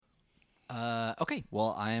Okay,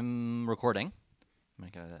 well, I'm recording. I'm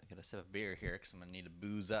going to get a sip of beer here because I'm going to need to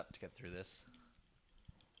booze up to get through this.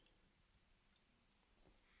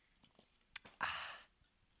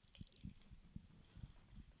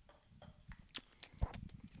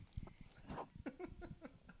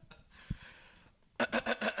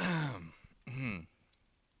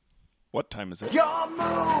 What time is it? Your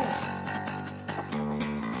move!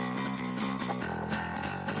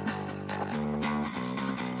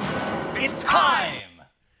 It's time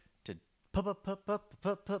to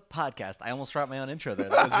podcast. I almost dropped my own intro there.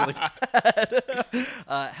 That was really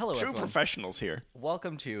bad. Hello, True everyone. professionals here.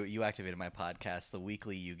 Welcome to You Activated My Podcast, the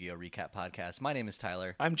weekly Yu-Gi-Oh! Recap podcast. My name is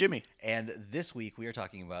Tyler. I'm Jimmy. And this week we are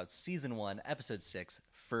talking about Season 1, Episode 6,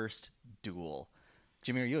 First Duel.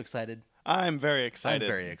 Jimmy, are you excited? I'm very excited. I'm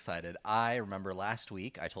very excited. I remember last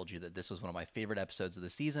week I told you that this was one of my favorite episodes of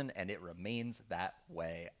the season, and it remains that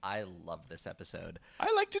way. I love this episode.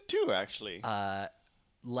 I liked it too, actually.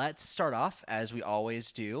 Let's start off, as we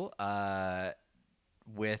always do,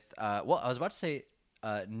 with, I was about to say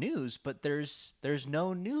news, but there's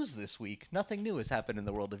no news this week. Nothing new has happened in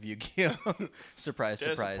the world of Yu-Gi-Oh! Surprise,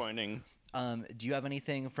 surprise. Disappointing. Do you have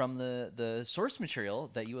anything from the source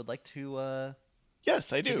material that you would like to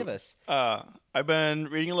Yes, I do. give us? I've been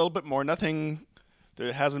reading a little bit more.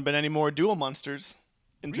 There hasn't been any more dual monsters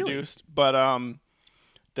introduced, but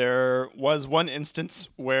there was one instance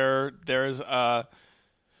where there's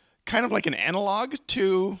kind of like an analog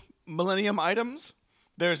to Millennium items.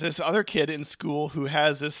 There's this other kid in school who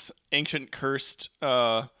has this ancient cursed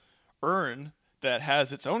urn that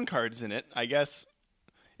has its own cards in it, I guess,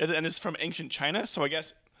 and it's from ancient China, so I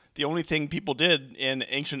guess the only thing people did in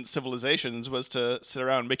ancient civilizations was to sit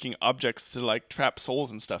around making objects to like trap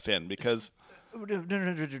souls and stuff in because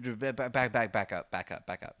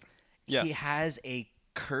Back up. Yes. He has a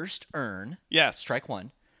cursed urn. Yes. Strike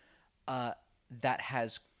one. That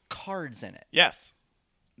has cards in it, Yes.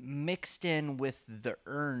 mixed in with the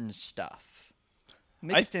urn stuff,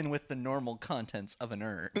 mixed in with the normal contents of an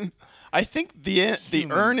urn. I think the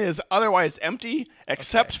urn is otherwise empty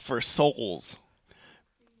except for souls.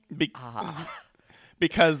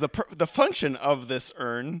 Because the function of this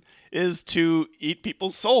urn is to eat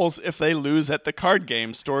people's souls if they lose at the card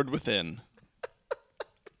game stored within.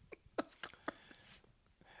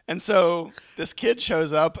 And so this kid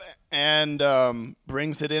shows up and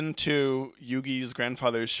brings it into Yugi's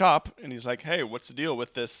grandfather's shop, and he's like, "Hey, what's the deal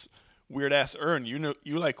with this weird ass urn? You know,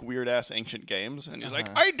 you like weird ass ancient games." And he's like,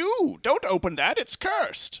 "I do. Don't open that. It's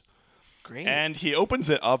cursed." Great. And he opens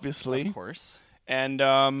it, obviously. Of course.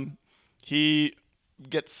 And he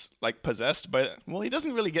gets like possessed by. Well, he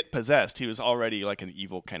doesn't really get possessed. He was already like an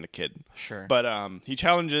evil kind of kid. Sure. But he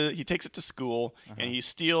takes it to school, and he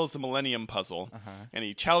steals the Millennium Puzzle, and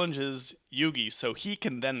he challenges Yugi so he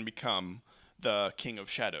can then become the King of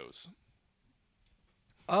Shadows.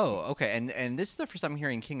 Oh, okay. And this is the first time I'm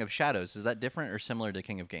hearing King of Shadows. Is that different or similar to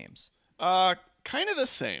King of Games? Kind of the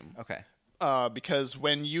same. Okay. Because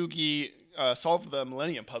when Yugi solved the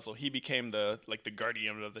Millennium Puzzle, he became the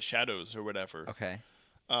guardian of the shadows or whatever. Okay.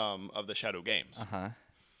 Of the Shadow Games. Uh-huh.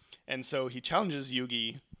 And so he challenges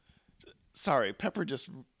Yugi. Sorry, Pepper just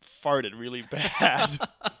farted really bad.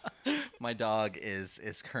 My dog is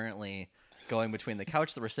currently going between the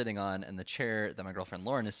couch that we're sitting on and the chair that my girlfriend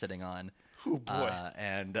Lauren is sitting on. Oh boy.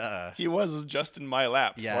 And He was just in my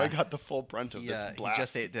lap, Yeah. so I got the full brunt of this blast. he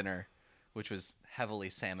just ate dinner, which was heavily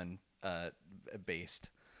salmon based.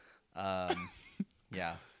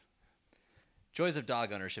 Yeah. Joys of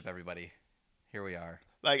dog ownership, everybody. Here we are.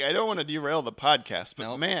 Like, I don't want to derail the podcast, but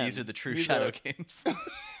Nope, man, these are the true he's Shadow a- Games.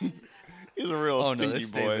 He's a real Oh stinky no,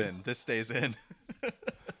 this boy. stays in. This stays in.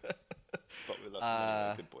 But we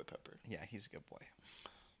love him. Good boy, Pepper. Yeah, he's a good boy.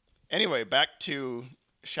 Anyway, back to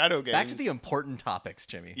Shadow Games. Back to the important topics,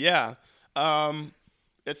 Jimmy. Yeah.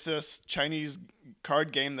 It's this Chinese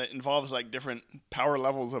card game that involves like different power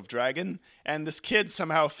levels of dragon, and this kid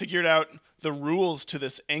somehow figured out the rules to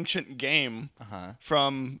this ancient game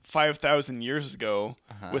from 5,000 years ago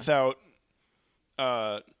without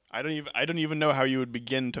I don't even know how you would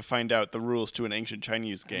begin to find out the rules to an ancient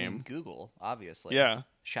Chinese game. Google, obviously. Yeah.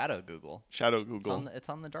 Shadow Google. Shadow Google. It's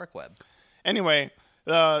on the dark web. Anyway,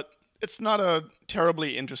 it's not a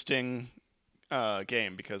terribly interesting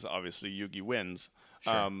game because obviously Yugi wins.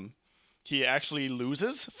 Sure. He actually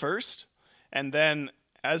loses first, and then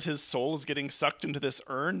as his soul is getting sucked into this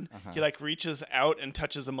urn, he like reaches out and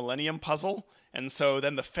touches a Millennium Puzzle, and so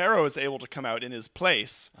then the Pharaoh is able to come out in his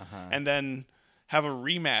place and then have a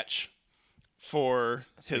rematch for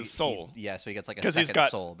his soul. So he gets like a Because second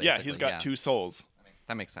soul, basically. yeah, he's got two souls.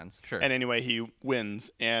 That makes sense. Sure. And anyway, he wins,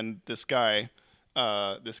 and this guy,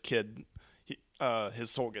 this kid,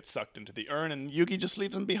 his soul gets sucked into the urn, and Yugi just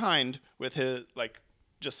leaves him behind with his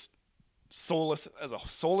just soulless as a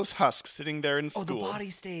soulless husk sitting there in Oh, school. the body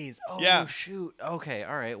stays. Oh, Yeah. shoot. Okay,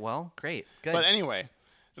 all right. Well, great. Good. But anyway,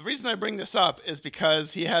 the reason I bring this up is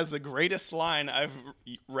because he has the greatest line I've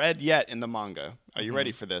read yet in the manga. Are you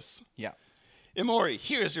ready for this? Yeah. Imori,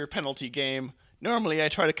 here's your penalty game. Normally I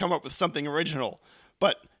try to come up with something original,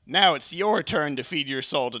 but now it's your turn to feed your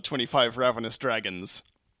soul to 25 ravenous dragons.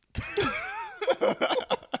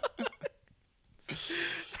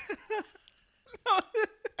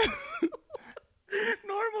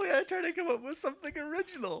 Normally, I try to come up with something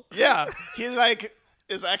original. Yeah, he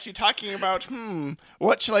is actually talking about,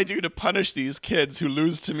 what shall I do to punish these kids who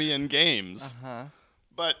lose to me in games? Huh?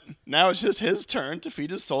 But now it's just his turn to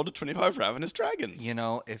feed his soul to 25 ravenous dragons. You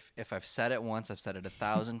know, if I've said it once, I've said it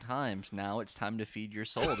 1,000 times. Now it's time to feed your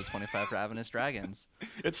soul to 25 ravenous dragons.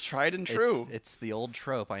 It's tried and true. It's the old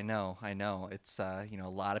trope. I know. It's a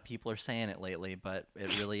lot of people are saying it lately, but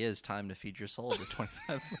it really is time to feed your soul to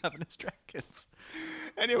 25 ravenous dragons.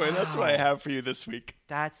 Anyway, that's what I have for you this week.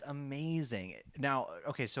 That's amazing. Now,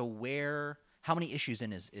 okay, so how many issues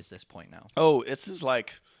in is this point now? Oh, it's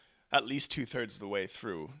at least 2/3 of the way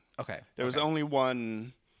through. Okay. There was only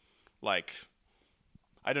one,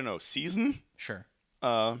 season Sure.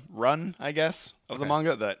 run, I guess, of the Okay.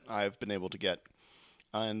 manga that I've been able to get.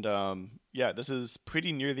 And this is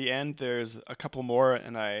pretty near the end. There's a couple more,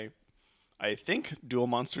 and I think Duel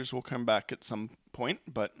Monsters will come back at some point,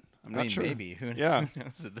 but I'm not sure. Maybe. Who Yeah.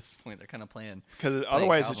 knows at this point? They're kind of playing. Because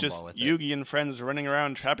otherwise it's Calvin just ball with it. Yugi and friends running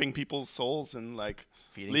around trapping people's souls and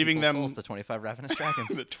Feeding leaving people's them souls to 25 ravenous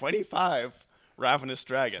dragons. the 25 ravenous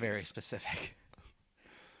dragons. Very specific.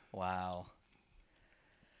 Wow.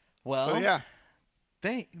 Well, So yeah,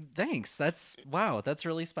 thanks. That's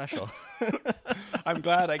really special. I'm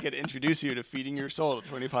glad I could introduce you to feeding your soul to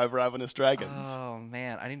 25 ravenous dragons. Oh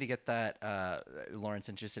man, I need to get that. Lawrence,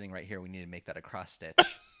 since you're sitting right here, we need to make that a cross stitch.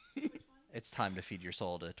 It's time to feed your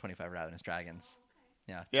soul to 25 ravenous dragons.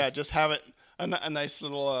 Yeah. Yeah, just have it a nice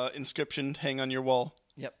little inscription hang on your wall.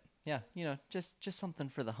 Yep. Yeah. Just something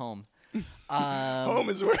for the home. Home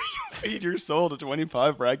is where you feed your soul to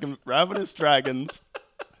 25 ravenous dragons.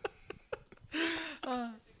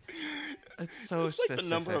 It's so It's specific. like the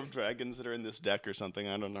number of dragons that are in this deck or something.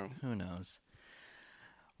 I don't know. Who knows?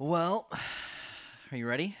 Well, are you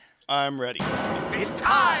ready? I'm ready. It's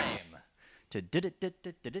time to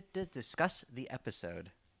discuss the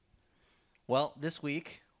episode. Well, this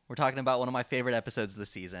week we're talking about one of my favorite episodes of the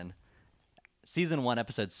season. Season 1,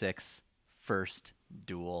 Episode 6, First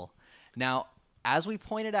Duel. Now, as we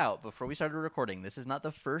pointed out before we started recording, this is not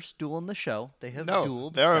the first duel in the show. They have No,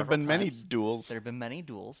 dueled there have several been many times. duels. There have been many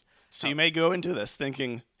duels. So you may go into this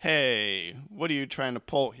thinking, hey, what are you trying to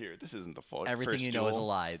pull here? This isn't the full Everything first you know is a duel.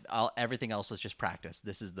 lie. Everything else was just practice.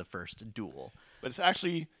 This is the first duel. But it's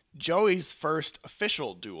actually Joey's first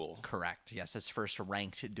official duel. Correct. Yes, his first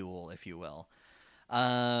ranked duel, if you will.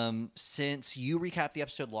 Since you recapped the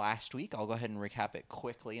episode last week, I'll go ahead and recap it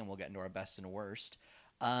quickly, and we'll get into our best and worst.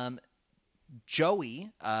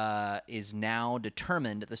 Joey is now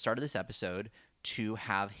determined at the start of this episode to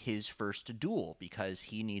have his first duel because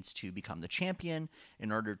he needs to become the champion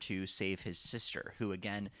in order to save his sister, who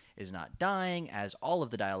again is not dying, as all of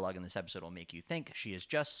the dialogue in this episode will make you think she is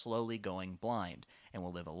just slowly going blind and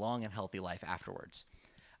will live a long and healthy life afterwards.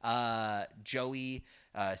 Joey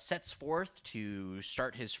sets forth to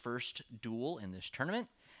start his first duel in this tournament,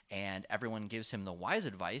 and everyone gives him the wise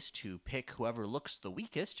advice to pick whoever looks the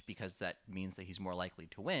weakest because that means that he's more likely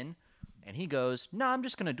to win. And he goes, no, I'm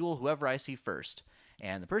just going to duel whoever I see first.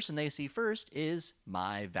 And the person they see first is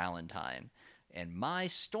Mai Valentine. And Mai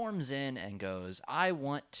storms in and goes, I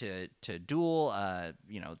want to duel, A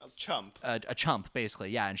chump. a chump,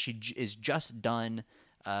 basically. Yeah, and she is just done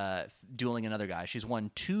dueling another guy. She's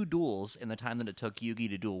won 2 duels in the time that it took Yugi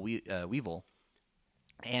to duel Weevil.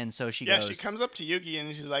 And so she goes... she comes up to Yugi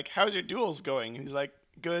and she's like, how's your duels going? And he's like,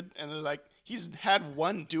 good. And they're like, he's had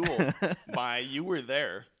 1 duel. Mai, you were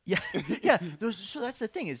there. Yeah, yeah. So that's the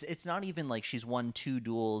thing is, it's not even like she's won 2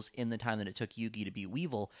 duels in the time that it took Yugi to beat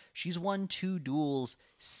Weevil. She's won 2 duels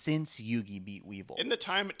since Yugi beat Weevil. In the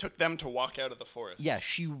time it took them to walk out of the forest. Yeah,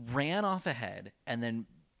 she ran off ahead and then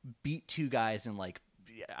beat 2 guys in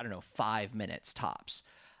 5 minutes tops.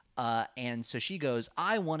 And so she goes,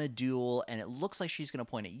 I want to duel, and it looks like she's going to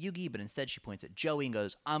point at Yugi, but instead she points at Joey and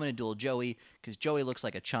goes, I'm going to duel Joey because Joey looks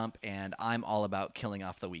like a chump, and I'm all about killing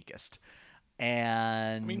off the weakest.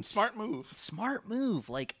 And I mean, smart move. Smart move.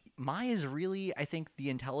 Like, Mai is really, I think,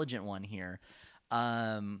 the intelligent one here.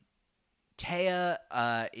 Taya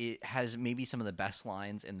it has maybe some of the best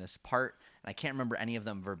lines in this part. and I can't remember any of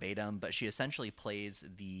them verbatim, but she essentially plays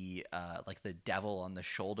the like the devil on the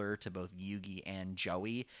shoulder to both Yugi and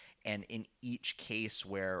Joey. And in each case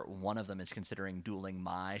where one of them is considering dueling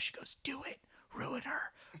Mai, she goes, "Do it, ruin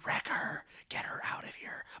her, wreck her, get her out of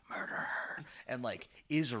here, murder her," and like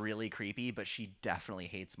is really creepy. But she definitely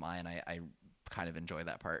hates Mai, and I kind of enjoy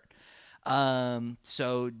that part.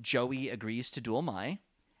 So Joey agrees to duel Mai,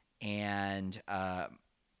 and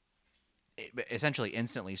essentially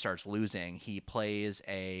instantly starts losing. He plays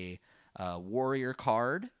a warrior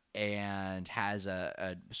card and has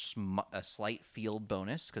a slight field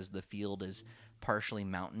bonus because the field is partially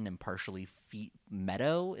mountain and partially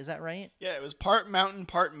meadow. Is that right? Yeah, it was part mountain,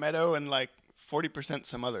 part meadow, and like 40%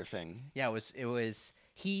 some other thing. Yeah, it was.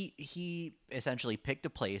 He essentially picked a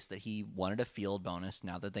place that he wanted a field bonus.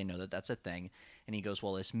 Now that they know that that's a thing, and he goes,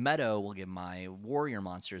 "Well, this meadow will give my warrior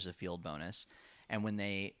monsters a field bonus." And when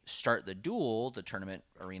they start the duel, the tournament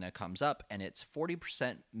arena comes up, and it's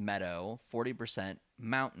 40% meadow, 40%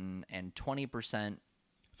 mountain, and 20%.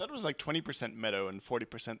 I thought it was like 20% meadow and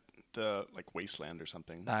 40% the like wasteland or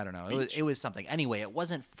something. I don't know. It was something. Anyway, it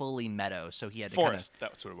wasn't fully meadow, so he had to forest.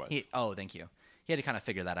 That's what it was. Oh, thank you. He had to kind of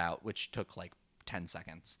figure that out, which took like 10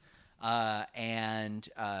 seconds. And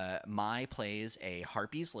Mai plays a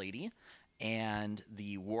Harpy's Lady, and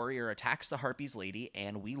the warrior attacks the Harpy's Lady,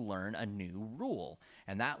 and we learn a new rule.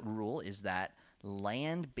 And that rule is that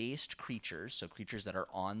land-based creatures, so creatures that are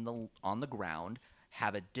on the ground,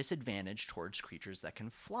 have a disadvantage towards creatures that can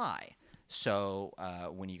fly. So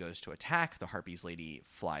when he goes to attack, the Harpy's Lady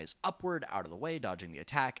flies upward out of the way, dodging the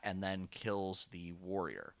attack, and then kills the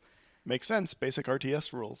warrior. Makes sense. Basic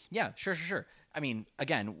RTS rules. Yeah, sure. I mean,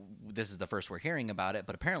 again, this is the first we're hearing about it,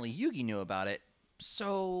 but apparently Yugi knew about it,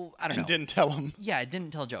 so I don't know. And didn't tell him. Yeah, it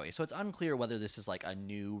didn't tell Joey. So it's unclear whether this is like a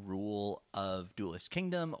new rule of Duelist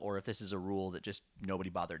Kingdom or if this is a rule that just nobody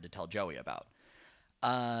bothered to tell Joey about.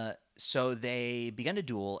 So they begin to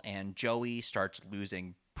duel, and Joey starts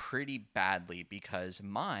losing pretty badly because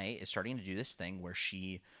Mai is starting to do this thing where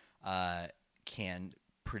she can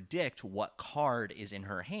predict what card is in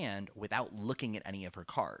her hand without looking at any of her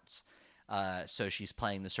cards. So she's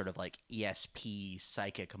playing this sort of like ESP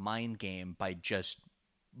psychic mind game by just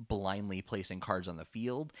blindly placing cards on the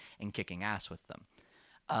field and kicking ass with them.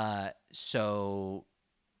 So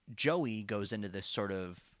Joey goes into this sort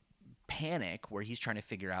of panic where he's trying to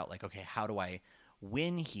figure out like, okay, how do I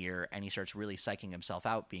win here? And he starts really psyching himself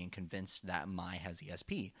out, being convinced that Mai has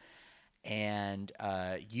ESP. And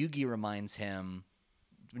Yugi reminds him,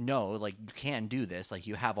 no, like, you can do this. Like,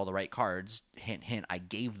 you have all the right cards. Hint, hint, I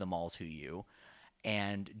gave them all to you.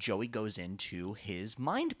 And Joey goes into his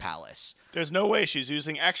mind palace. There's no way she's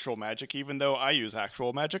using actual magic, even though I use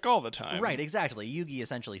actual magic all the time. Right, exactly. Yugi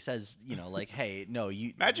essentially says, like, hey, no,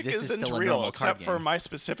 magic this isn't is still real, a except for my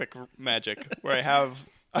specific magic, where I have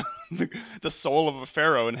the soul of a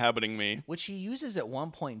pharaoh inhabiting me. Which he uses at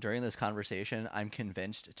one point during this conversation, I'm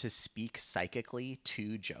convinced, to speak psychically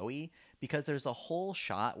to Joey, because there's a whole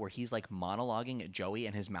shot where he's like monologuing at Joey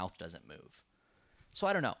and his mouth doesn't move. So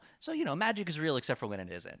I don't know. So, magic is real except for when it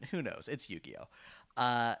isn't. Who knows? It's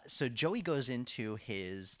Yu-Gi-Oh! So Joey goes into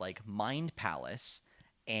his like mind palace,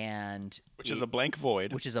 and which is a blank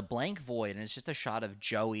void. Which is a blank void, and it's just a shot of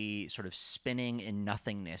Joey sort of spinning in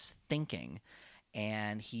nothingness, thinking.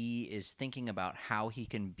 And he is thinking about how he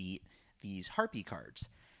can beat these Harpy cards.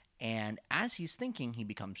 And as he's thinking, he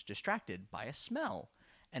becomes distracted by a smell.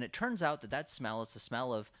 And it turns out that smell is the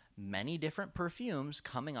smell of many different perfumes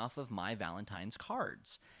coming off of Mai Valentine's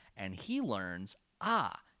cards. And he learns,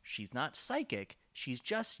 she's not psychic. She's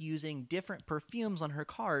just using different perfumes on her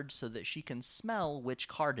cards so that she can smell which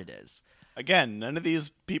card it is. Again, none of these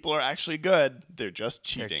people are actually good. They're just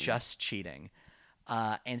cheating.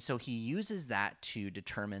 And so he uses that to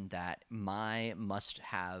determine that Mai must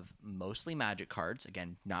have mostly magic cards.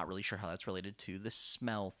 Again, not really sure how that's related to the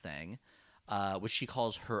smell thing. Which she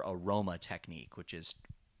calls her aroma technique, which is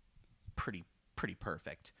pretty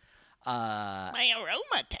perfect. My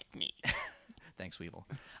aroma technique. Thanks, Weevil.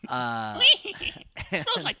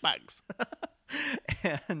 Smells like bugs.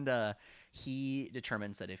 And he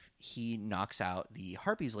determines that if he knocks out the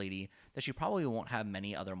Harpy's Lady, that she probably won't have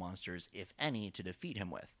many other monsters, if any, to defeat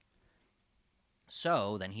him with.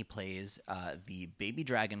 So then he plays the Baby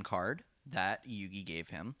Dragon card that Yugi gave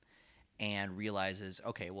him, and realizes,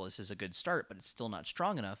 okay, well, this is a good start, but it's still not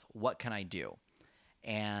strong enough. What can I do?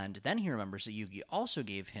 And then he remembers that Yugi also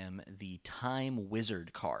gave him the Time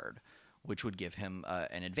Wizard card, which would give him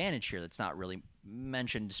an advantage here that's not really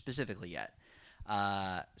mentioned specifically yet.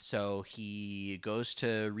 So he goes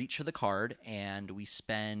to reach for the card, and we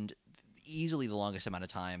spend easily the longest amount of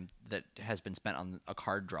time that has been spent on a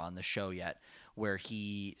card draw on the show yet, where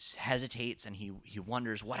he hesitates and he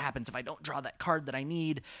wonders what happens if I don't draw that card that I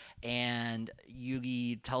need, and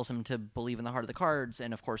Yugi tells him to believe in the heart of the cards,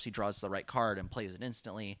 and of course he draws the right card and plays it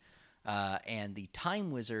instantly. And the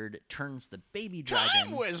Time Wizard turns the baby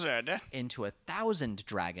dragon into 1,000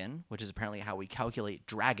 dragon, which is apparently how we calculate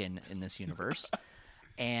dragon in this universe,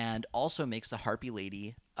 and also makes the Harpy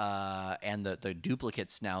Lady and the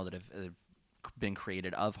duplicates now that have been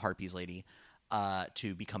created of Harpy's Lady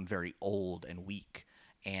to become very old and weak.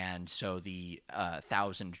 And so the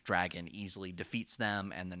 1,000 dragon easily defeats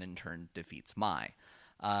them, and then in turn defeats Mai.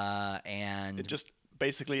 And it just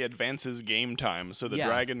basically advances game time, so the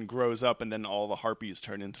dragon grows up, and then all the harpies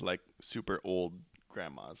turn into like super old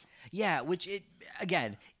grandmas. Yeah, which is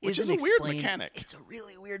a weird mechanic. It's a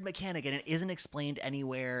really weird mechanic, and it isn't explained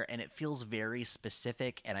anywhere, and it feels very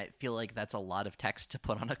specific, and I feel like that's a lot of text to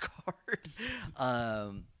put on a card.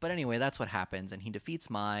 But anyway, that's what happens, and he defeats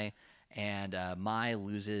Mai, and Mai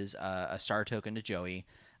loses a star token to Joey.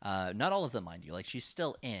 Not all of them, mind you. Like, she's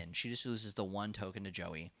still in. She just loses the one token to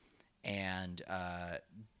Joey. And,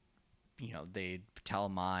 they tell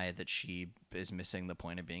Mai that she is missing the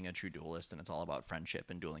point of being a true duelist, and it's all about friendship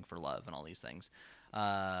and dueling for love and all these things.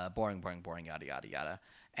 Boring, yada, yada, yada.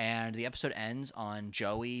 And the episode ends on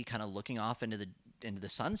Joey kind of looking off into the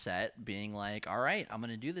sunset, being like, all right, I'm going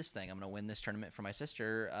to do this thing. I'm going to win this tournament for my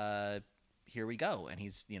sister. Here we go. And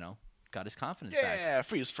he's, got his confidence back. Yeah,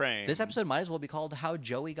 freeze frame. This episode might as well be called How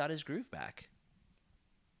Joey Got His Groove Back.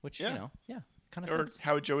 Which, kind of or fits.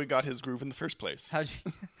 how Joey got his groove in the first place.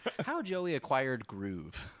 How Joey acquired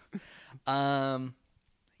groove.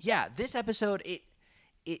 This episode,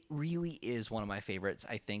 it really is one of my favorites,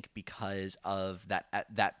 I think, because of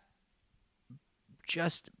that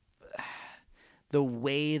just the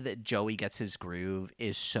way that Joey gets his groove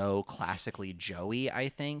is so classically Joey, I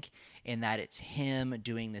think, in that it's him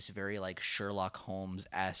doing this very like Sherlock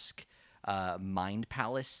Holmes-esque mind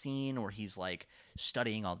palace scene where he's like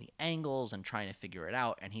studying all the angles and trying to figure it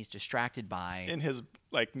out, and he's distracted by in his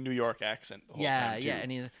like New York accent the whole time too.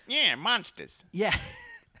 And he's monsters. Yeah.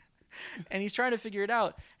 And he's trying to figure it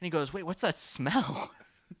out, and he goes, wait, what's that smell?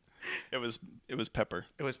 It was pepper.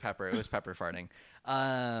 It was pepper farting.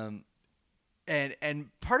 And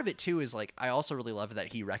part of it too is like I also really love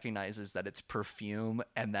that he recognizes that it's perfume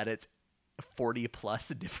and that it's 40 plus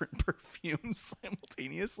different perfumes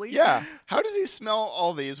simultaneously. Yeah. How does he smell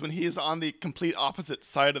all these when he is on the complete opposite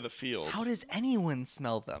side of the field? How does anyone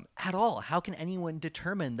smell them at all? How can anyone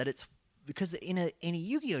determine that it's because in a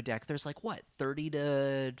Yu-Gi-Oh deck there's like what 30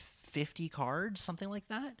 to 50 cards, something like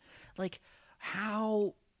that? Like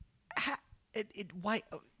why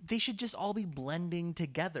they should just all be blending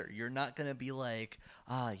together. You're not going to be like,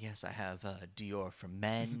 yes, I have Dior for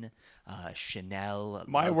men, Chanel.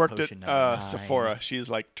 Mai worked at Sephora. She's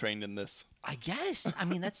like trained in this. I guess. I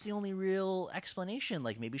mean, that's the only real explanation.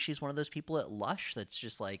 Like maybe she's one of those people at Lush that's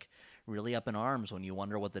just like really up in arms when you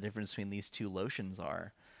wonder what the difference between these two lotions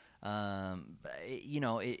are.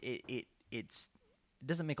 It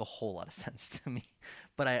doesn't make a whole lot of sense to me,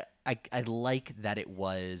 but I like that it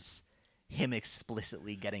was him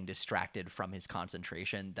explicitly getting distracted from his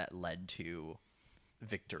concentration that led to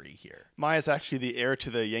victory here. Mai is actually the heir to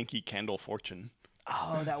the Yankee Candle fortune.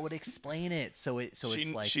 Oh, that would explain it. It's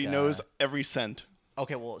like she knows every scent.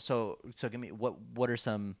 Okay, well, so give me what are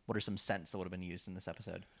some scents that would have been used in this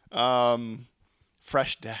episode?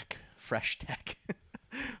 Fresh deck. Fresh deck.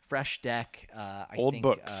 Fresh deck. Old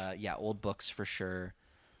books. Old books for sure.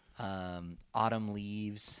 Autumn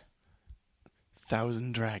leaves.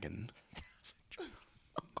 1,000 dragon.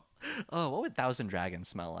 Oh, what would 1,000 dragons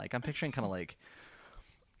smell like? I'm picturing kind of like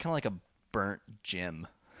a burnt gym.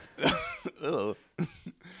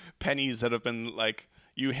 Pennies that have been like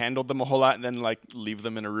you handled them a whole lot and then like leave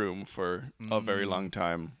them in a room for a very long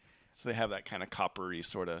time, so they have that kind of coppery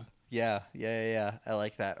sort of. Yeah. I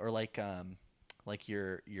like that. Or like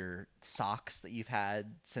your socks that you've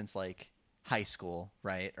had since like high school,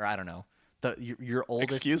 right? Or I don't know. Your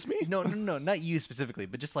oldest. Excuse me? No, not you specifically,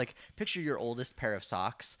 but just like picture your oldest pair of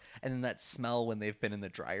socks, and then that smell when they've been in the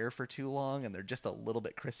dryer for too long and they're just a little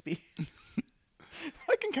bit crispy.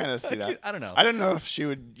 I can kind of see that. I don't know. I don't know if she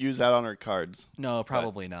would use that on her cards. No,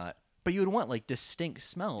 probably not. But you would want like distinct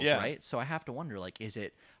smells, right? So I have to wonder, like, is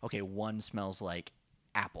it okay? One smells like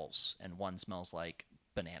apples, and one smells like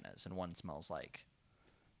bananas, and one smells like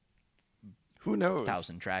who knows?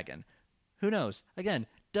 1,000 dragon. Who knows? Again.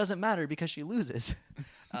 Doesn't matter because she loses.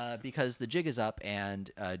 Because the jig is up and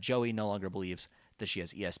Joey no longer believes that she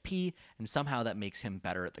has ESP, and somehow that makes him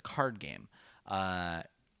better at the card game. How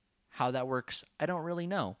that works, I don't really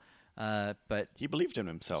know. But He believed in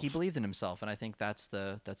himself. he believed in himself, and I think that's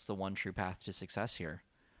the one true path to success here.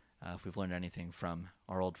 If we've learned anything from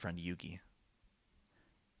our old friend Yugi.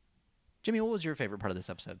 Jimmy, what was your favorite part of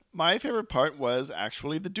this episode? My favorite part was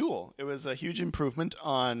actually the duel. It was a huge improvement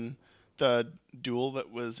on the duel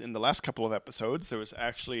that was in the last couple of episodes. There was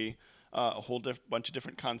actually a whole bunch of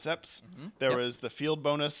different concepts. Mm-hmm. There was the field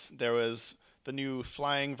bonus. There was the new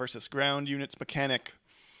flying versus ground units mechanic.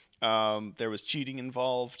 There was cheating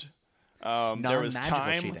involved. There was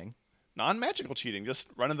time. Cheating. Non-magical cheating, just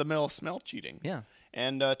run-of-the-mill smell cheating. Yeah.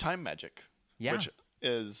 And time magic, Yeah. which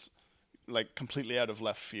is like completely out of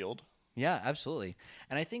left field. Yeah, absolutely.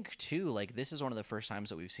 And I think, too, like, this is one of the first times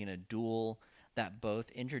that we've seen a duel that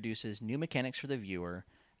both introduces new mechanics for the viewer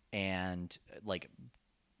and, like,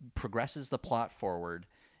 progresses the plot forward,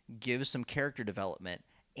 gives some character development,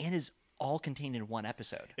 and is all contained in one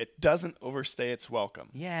episode. It doesn't overstay its welcome.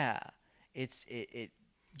 Yeah. It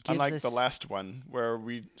gives Unlike us... the last one, where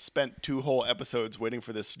we spent 2 whole episodes waiting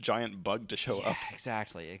for this giant bug to show up.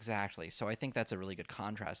 Exactly. So I think that's a really good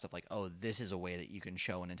contrast of like, oh, this is a way that you can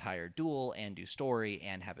show an entire duel and do story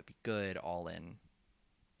and have it be good all in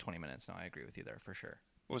 20 minutes. No, I agree with you there for sure.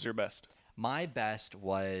 What was your best? My best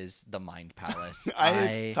was the Mind Palace.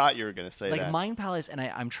 I thought you were going to say like that. Mind Palace, and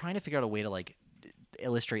I'm trying to figure out a way to like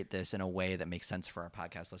illustrate this in a way that makes sense for our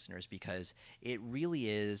podcast listeners, because it really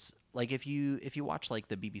is like if you watch like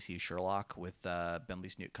the BBC Sherlock with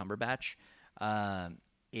Benedict Cumberbatch,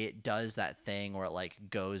 it does that thing where it like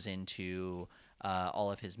goes into all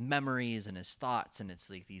of his memories and his thoughts, and it's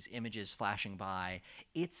like these images flashing by.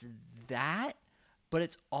 It's that, but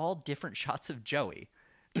it's all different shots of Joey.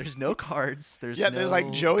 There's no cards. There's like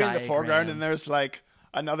Joey in the foreground, and diagram. there's like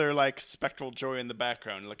another like spectral Joey in the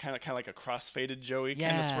background, like kind of like a cross-faded Joey,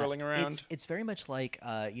 kind of swirling around. It's very much like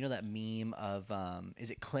you know that meme of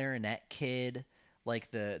is it Clarinet Kid, like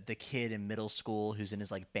the kid in middle school who's in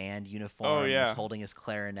his like band uniform, Oh, yeah. and is holding his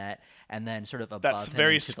clarinet, and then sort of above That's him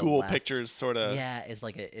very and to the school left, pictures, sort of. yeah, is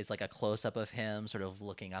like a close up of him sort of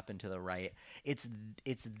looking up and to the right. It's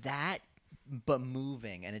that, but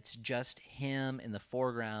moving, and it's just him in the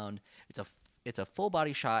foreground. It's a full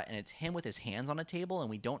body shot, and it's him with his hands on a table, and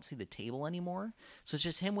we don't see the table anymore. So it's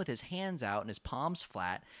just him with his hands out and his palms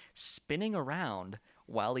flat, spinning around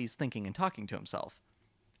while he's thinking and talking to himself.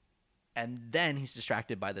 And then he's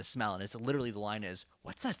distracted by the smell, and it's literally the line is,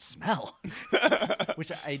 "What's that smell?"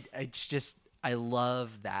 Which I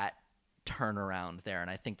love that turnaround there, and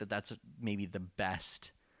I think that that's maybe the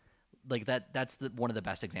best. Like that's one of the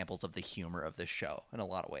best examples of the humor of this show in a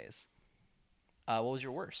lot of ways. What was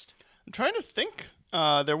your worst? I'm trying to think.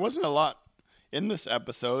 There wasn't a lot in this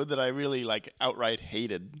episode that I really like outright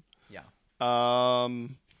hated. Yeah.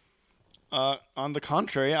 On the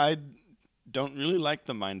contrary, I don't really like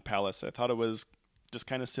the Mind Palace. I thought it was just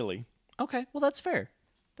kind of silly. Okay, well that's fair.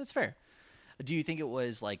 That's fair. Do you think it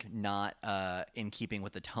was like not in keeping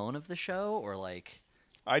with the tone of the show, or like?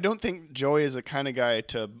 I don't think Joey is the kind of guy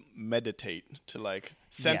to meditate, to like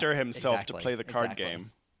center Yeah, himself exactly, to play the card exactly.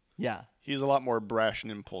 game. Yeah, He's a lot more brash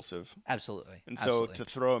and impulsive. absolutely. And absolutely. so to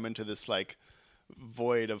throw him into this like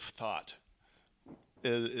void of thought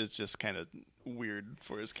is just kind of weird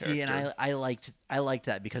for his character. See, and I liked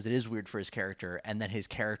that because it is weird for his character, and then his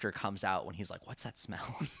character comes out when he's like, "What's that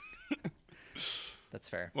smell?" That's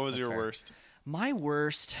fair. What was That's your fair. worst? My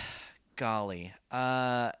worst, golly.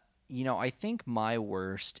 I think my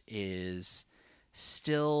worst is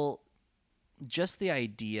still just the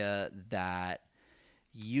idea that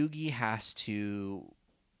Yugi has to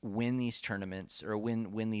win these tournaments or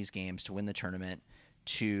win these games to win the tournament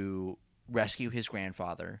to rescue his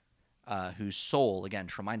grandfather, whose soul, again,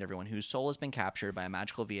 to remind everyone, whose soul has been captured by a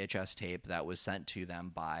magical VHS tape that was sent to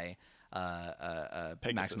them by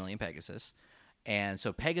Maximilian Pegasus. And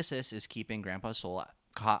so Pegasus is keeping Grandpa's soul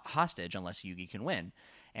hostage unless Yugi can win.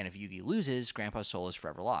 And if Yugi loses, Grandpa's soul is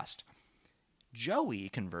forever lost. Joey,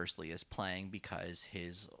 conversely, is playing because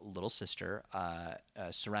his little sister,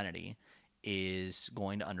 Serenity, is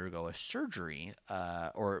going to undergo a surgery,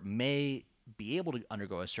 or may be able to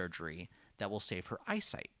undergo a surgery that will save her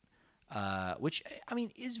eyesight. Which, I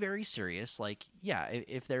mean, is very serious. Like, yeah,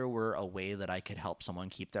 if there were a way that I could help someone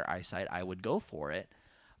keep their eyesight, I would go for it.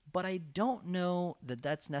 But I don't know that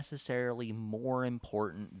that's necessarily more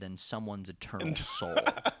important than someone's eternal soul.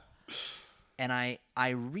 And I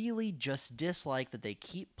really just dislike that they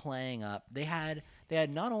keep playing up. They had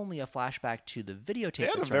not only a flashback to the videotape. They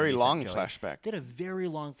had that a very Serenity long sent Joey, flashback. They had a very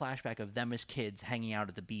long flashback of them as kids hanging out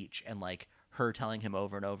at the beach and like her telling him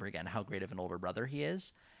over and over again how great of an older brother he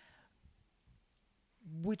is.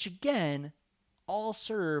 Which again, all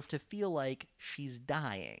serve to feel like she's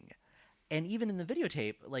dying. And even in the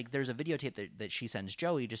videotape, like there's a videotape that she sends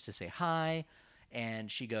Joey just to say hi, and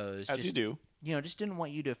she goes, As you do. Just didn't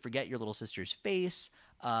want you to forget your little sister's face.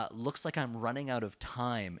 Looks like I'm running out of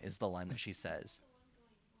time is the line that she says.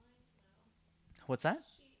 What's that?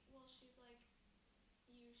 She's like,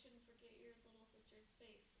 you shouldn't forget your little sister's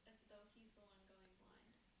face, as though he's the one going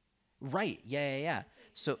blind. Right. Yeah.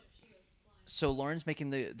 So Lauren's making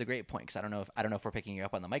the great point, because I don't know if we're picking you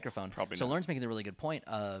up on the microphone. Probably so not. Lauren's making the really good point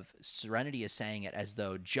of Serenity is saying it as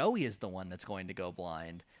though Joey is the one that's going to go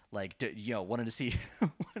blind. Like, wanted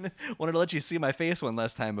to let you see my face one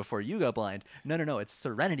last time before you go blind. No, it's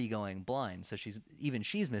Serenity going blind. So she's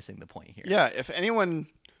missing the point here. Yeah, if anyone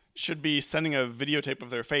should be sending a videotape of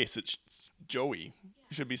their face, it's Joey.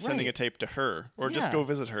 You should be sending a tape to her, or just Yeah. go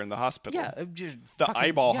visit her in the hospital. Yeah, just The fucking-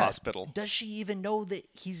 eyeball yeah. hospital. Does she even know that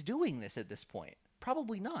he's doing this at this point?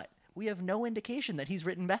 Probably not. We have no indication that he's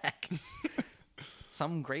written back.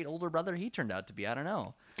 Some great older brother he turned out to be. I don't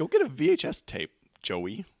know. Go get a VHS tape,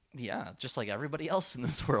 Joey. Yeah, just like everybody else in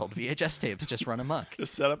this world, VHS tapes just run amok.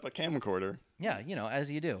 Just set up a camcorder. Yeah,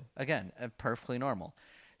 as you do. Again, perfectly normal.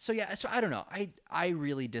 So yeah, so I don't know. I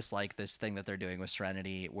really dislike this thing that they're doing with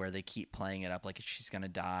Serenity, where they keep playing it up like she's gonna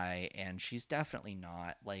die, and she's definitely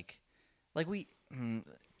not.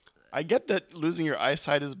 I get that losing your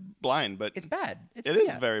eyesight is blind, but It's bad. it is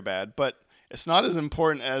yeah. very bad. But it's not as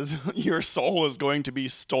important as your soul is going to be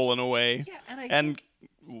stolen away. Yeah, and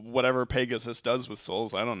whatever Pegasus does with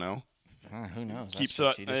souls, I don't know. Who knows? Keeps he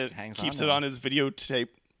it, just hangs keeps on it to on his videotape,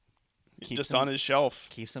 Keeps just him- on his shelf.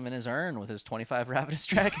 keeps him in his urn with his 25 ravenous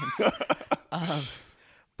dragons.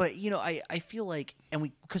 But I feel like,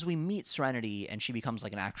 and because we meet Serenity and she becomes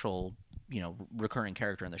like an actual recurring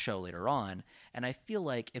character in the show later on, and I feel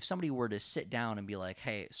like if somebody were to sit down and be like,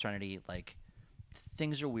 hey, Serenity, like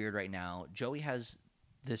things are weird right now, Joey has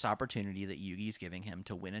this opportunity that Yugi's giving him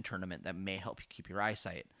to win a tournament that may help you keep your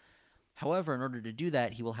eyesight. However, in order to do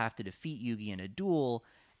that, he will have to defeat Yugi in a duel,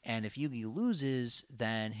 and if Yugi loses,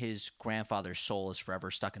 then his grandfather's soul is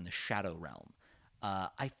forever stuck in the Shadow Realm.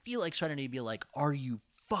 I feel like Serenity would be like, are you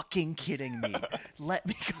fucking kidding me? Let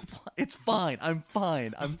me go. It's fine. I'm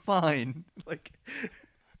fine. Like,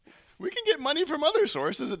 We can get money from other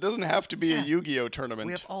sources. It doesn't have to be Yeah. a Yu-Gi-Oh tournament.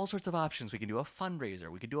 we have all sorts of options. We can do a fundraiser.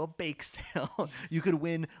 We could do a bake sale. You could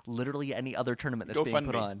win literally any other tournament that's being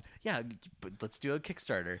put GoFundMe. on. Yeah, but let's do a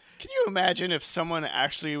Kickstarter. Can you imagine if someone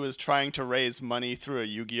actually was trying to raise money through a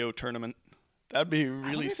Yu-Gi-Oh tournament? That'd be I wonder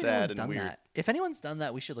really if sad anyone's and done weird. that. If anyone's done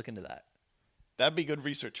that, we should look into that. That'd be good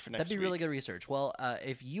research for next That'd be week. really good research. Well,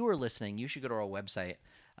 if you are listening, you should go to our website,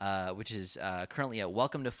 which is currently at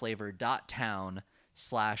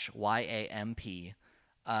welcometoflavor.town/YAMP.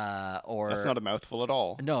 Or That's not a mouthful at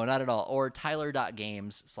all. No, not at all. Or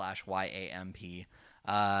tyler.games/YAMP.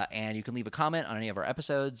 And you can leave a comment on any of our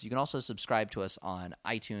episodes. You can also subscribe to us on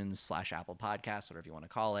iTunes/Apple Podcasts, whatever you want to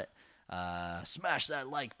call it. Smash that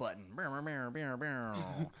like button.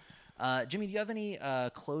 Jimmy, do you have any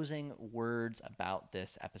closing words about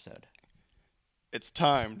this episode? It's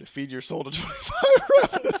time to feed your soul to 25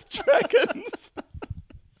 ravenous dragons.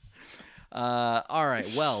 All right.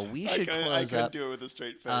 Well, we should I close couldn't up. do it with a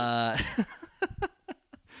straight face.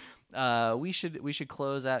 We should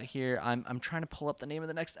close out here. I'm trying to pull up the name of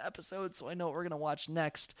the next episode so I know what we're gonna watch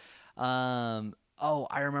next. Oh,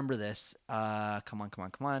 I remember this. Come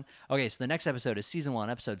on. Okay, so the next episode is season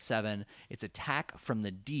 1, episode 7. It's Attack from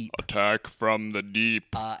the Deep. Attack from the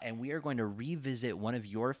deep. And we are going to revisit one of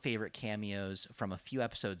your favorite cameos from a few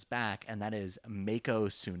episodes back, and that is Mako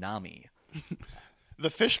Tsunami.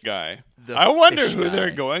 The fish guy. The I wonder fish who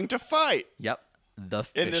they're guy. going to fight Yep, the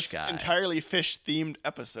in fish this guy. entirely fish-themed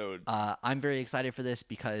episode. I'm very excited for this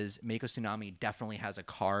because Mako Tsunami definitely has a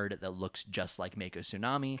card that looks just like Mako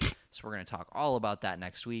Tsunami. So we're going to talk all about that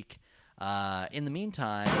next week. In the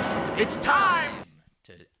meantime, it's time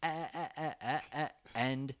to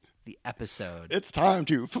end the episode. It's time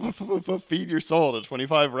to feed your soul to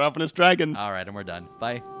 25 ravenous dragons. All right, and we're done.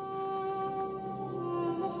 Bye.